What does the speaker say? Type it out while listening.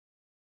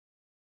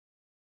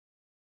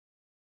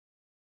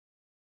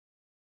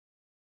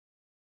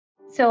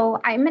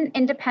So I'm an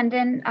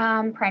independent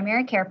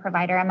primary care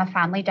provider. I'm a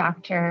family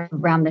doctor.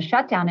 Around the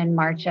shutdown in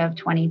March of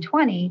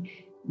 2020,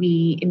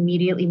 we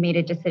immediately made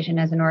a decision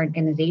as an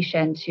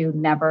organization to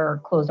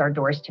never close our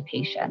doors to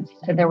patients.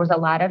 So there was a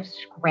lot of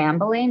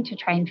scrambling to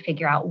try and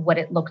figure out what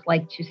it looked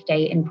like to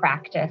stay in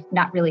practice,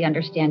 not really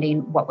understanding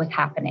what was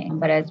happening.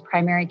 But as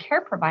primary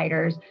care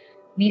providers,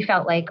 we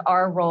felt like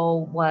our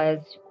role was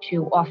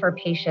to offer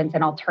patients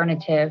an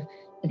alternative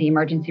to the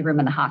emergency room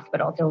in the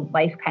hospital. So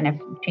life kind of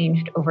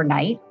changed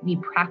overnight. We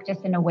practice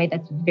in a way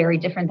that's very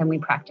different than we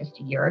practiced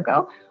a year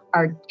ago.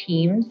 Our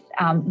teams,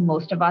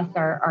 most of us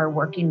are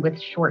working with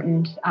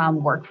shortened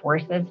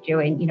workforces,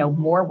 doing,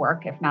 more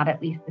work, if not at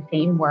least the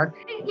same work.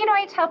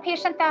 I tell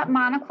patients that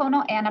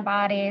monoclonal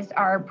antibodies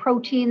are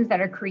proteins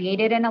that are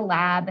created in a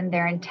lab, and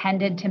they're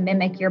intended to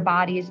mimic your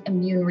body's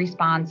immune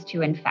response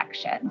to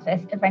infections.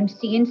 If I'm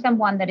seeing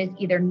someone that is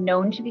either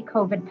known to be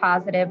COVID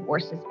positive or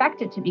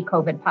suspected to be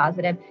COVID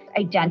positive,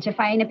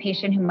 identifying a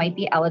patient who might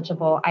be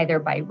eligible either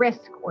by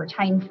risk or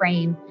time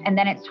frame, and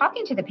then it's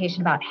talking to the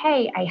patient about,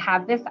 hey, I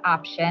have this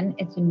option.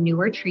 It's a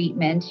newer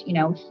treatment.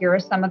 Here are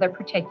some of the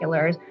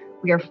particulars.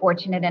 We are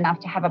fortunate enough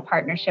to have a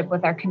partnership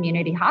with our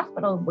community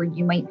hospital where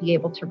you might be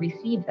able to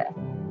receive this.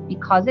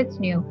 Because it's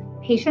new,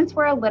 patients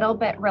were a little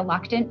bit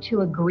reluctant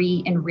to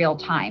agree in real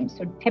time.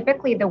 So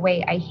typically the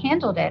way I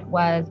handled it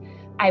was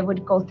I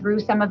would go through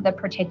some of the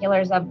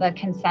particulars of the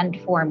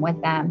consent form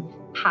with them,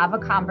 have a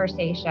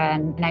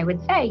conversation, and I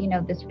would say,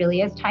 this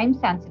really is time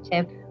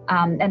sensitive.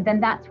 And then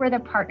that's where the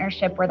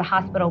partnership where the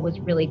hospital was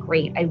really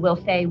great. I will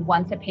say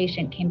once a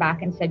patient came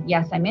back and said,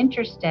 yes, I'm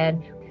interested,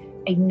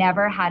 I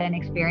never had an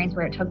experience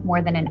where it took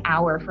more than an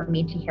hour for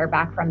me to hear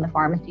back from the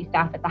pharmacy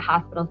staff at the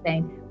hospital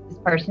saying, this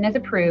person is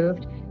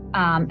approved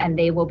and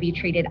they will be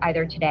treated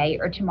either today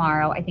or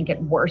tomorrow. I think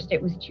at worst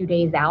it was 2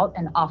 days out,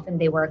 and often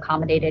they were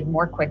accommodated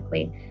more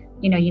quickly.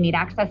 You need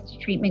access to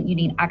treatment, you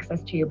need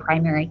access to your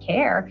primary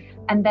care.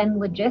 And then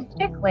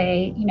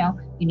logistically,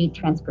 you need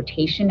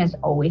transportation is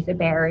always a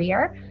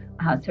barrier.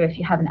 So if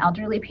you have an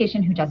elderly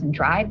patient who doesn't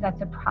drive,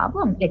 that's a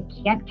problem. It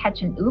can't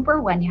catch an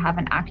Uber when you have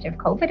an active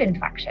COVID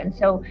infection.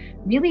 So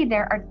really,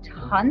 there are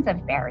tons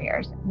of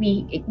barriers.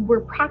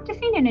 We're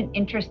practicing in an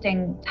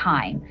interesting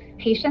time.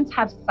 Patients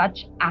have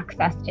such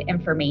access to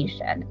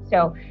information.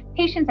 So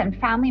patients and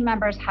family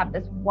members have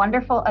this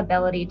wonderful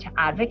ability to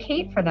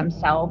advocate for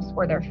themselves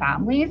or their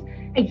families.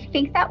 I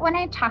think that when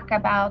I talk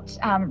about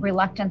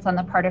reluctance on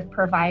the part of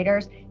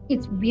providers,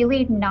 it's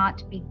really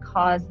not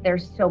because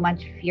there's so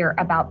much fear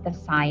about the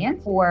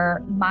science.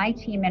 For my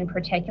team in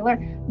particular,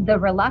 the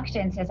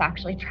reluctance is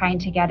actually trying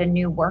to get a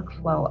new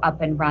workflow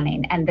up and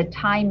running, and the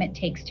time it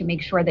takes to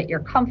make sure that you're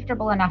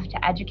comfortable enough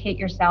to educate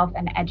yourself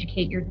and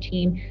educate your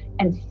team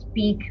and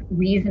speak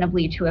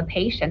reasonably to a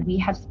patient. We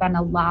have spent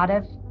a lot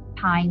of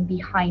time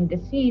behind the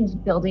scenes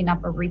building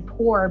up a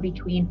rapport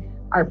between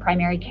our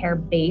primary care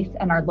base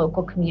and our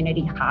local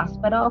community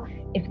hospital.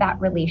 If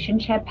that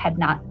relationship had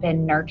not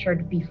been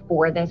nurtured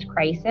before this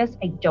crisis,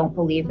 I don't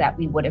believe that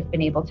we would have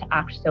been able to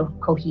act so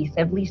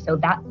cohesively. So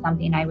that's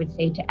something I would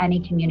say to any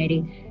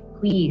community,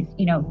 please,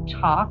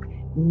 talk,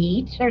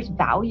 meet. There's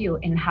value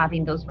in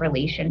having those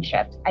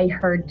relationships. I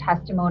heard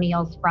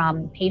testimonials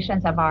from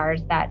patients of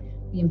ours that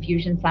the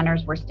infusion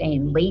centers were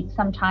staying late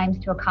sometimes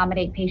to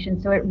accommodate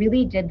patients. So it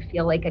really did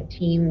feel like a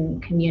team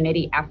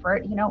community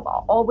effort,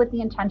 all with the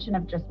intention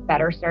of just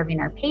better serving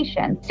our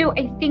patients. So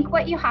I think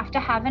what you have to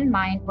have in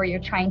mind where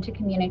you're trying to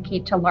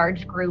communicate to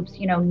large groups,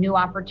 new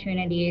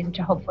opportunities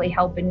to hopefully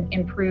help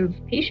improve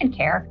patient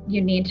care,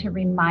 you need to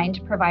remind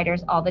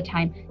providers all the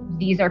time,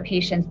 these are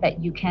patients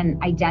that you can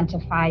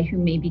identify who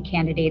may be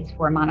candidates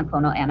for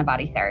monoclonal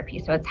antibody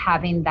therapy. So it's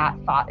having that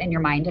thought in your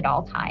mind at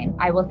all times.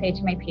 I will say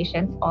to my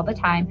patients all the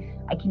time,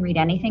 I can read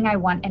anything I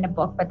want in a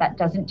book, but that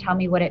doesn't tell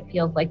me what it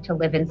feels like to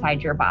live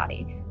inside your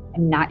body.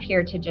 I'm not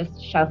here to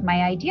just shove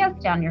my ideas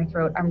down your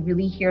throat. I'm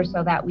really here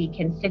so that we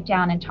can sit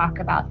down and talk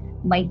about,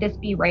 might this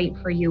be right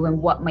for you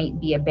and what might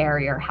be a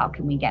barrier? How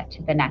can we get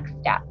to the next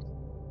step?